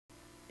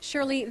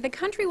Shirley, the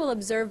country will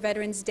observe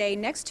Veterans Day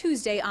next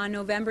Tuesday on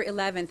November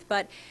 11th,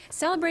 but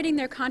celebrating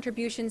their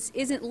contributions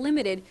isn't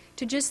limited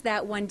to just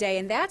that one day,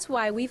 and that's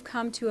why we've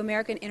come to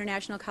American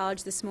International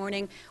College this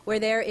morning, where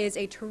there is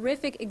a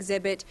terrific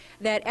exhibit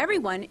that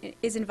everyone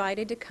is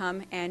invited to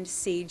come and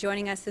see.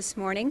 Joining us this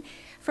morning,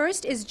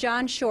 first is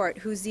John Short,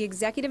 who's the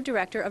Executive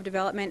Director of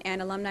Development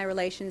and Alumni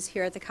Relations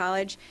here at the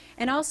college,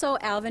 and also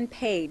Alvin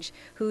Page,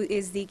 who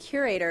is the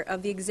curator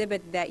of the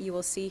exhibit that you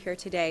will see here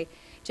today.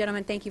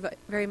 Gentlemen, thank you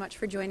very much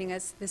for joining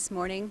us this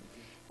morning.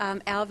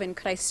 Alvin,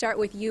 could I start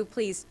with you?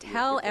 Please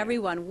tell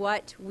everyone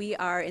what we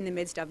are in the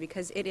midst of,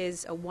 because it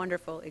is a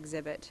wonderful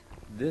exhibit.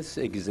 This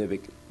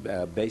exhibit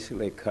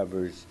basically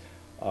covers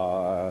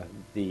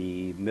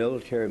the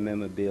military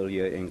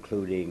memorabilia,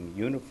 including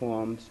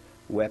uniforms,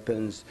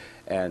 weapons,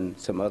 and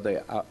some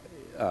other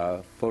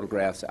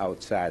photographs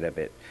outside of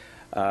it.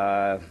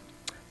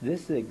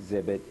 This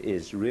exhibit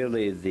is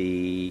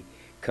really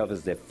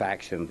covers the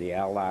faction, the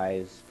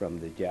allies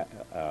from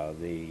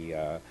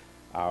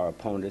our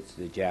opponents,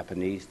 the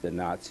Japanese, the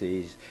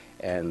Nazis,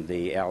 and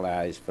the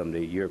allies from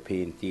the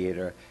European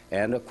theater,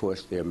 and of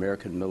course the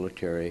American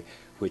military,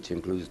 which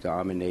includes the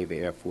Army, Navy,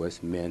 Air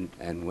Force, men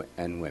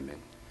and women.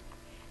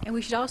 And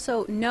we should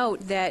also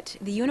note that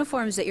the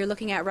uniforms that you're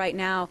looking at right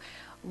now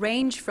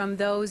range from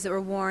those that were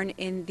worn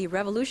in the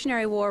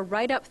Revolutionary War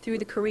right up through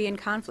the Korean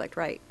conflict,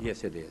 right?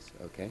 Yes, it is.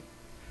 Okay.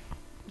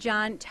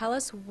 John, tell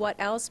us what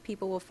else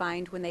people will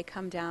find when they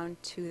come down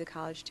to the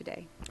college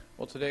today.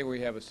 Well, today we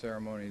have a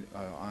ceremony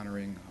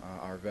honoring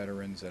our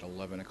veterans at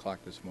 11 o'clock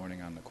this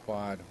morning on the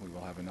quad. We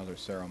will have another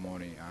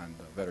ceremony on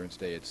the Veterans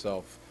Day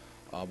itself.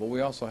 But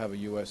we also have a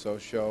USO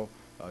show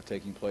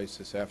taking place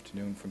this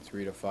afternoon from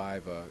 3 to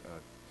 5, a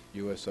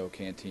USO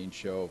canteen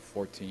show,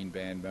 14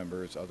 band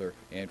members, other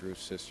Andrews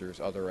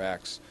Sisters, other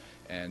acts,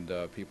 and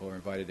people are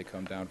invited to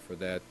come down for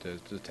that.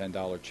 It's a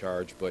 $10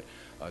 charge, but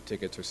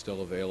tickets are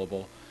still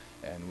available,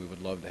 and we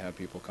would love to have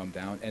people come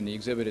down. And the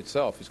exhibit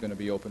itself is going to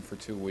be open for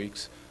 2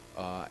 weeks,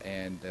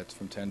 and that's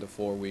from 10 to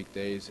 4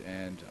 weekdays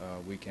and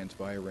weekends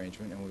by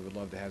arrangement, and we would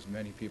love to have as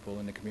many people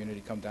in the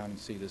community come down and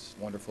see this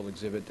wonderful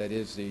exhibit that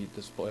is the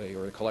display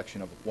or a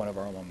collection of one of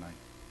our alumni.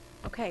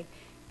 Okay.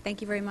 Thank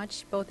you very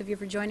much, both of you,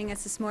 for joining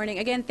us this morning.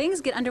 Again,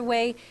 things get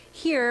underway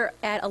here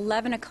at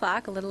 11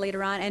 o'clock, a little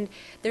later on, and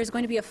there's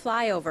going to be a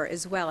flyover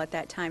as well at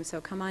that time,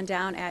 so come on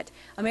down at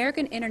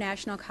American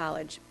International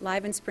College.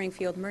 Live in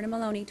Springfield, Myrna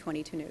Maloney,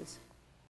 22 News.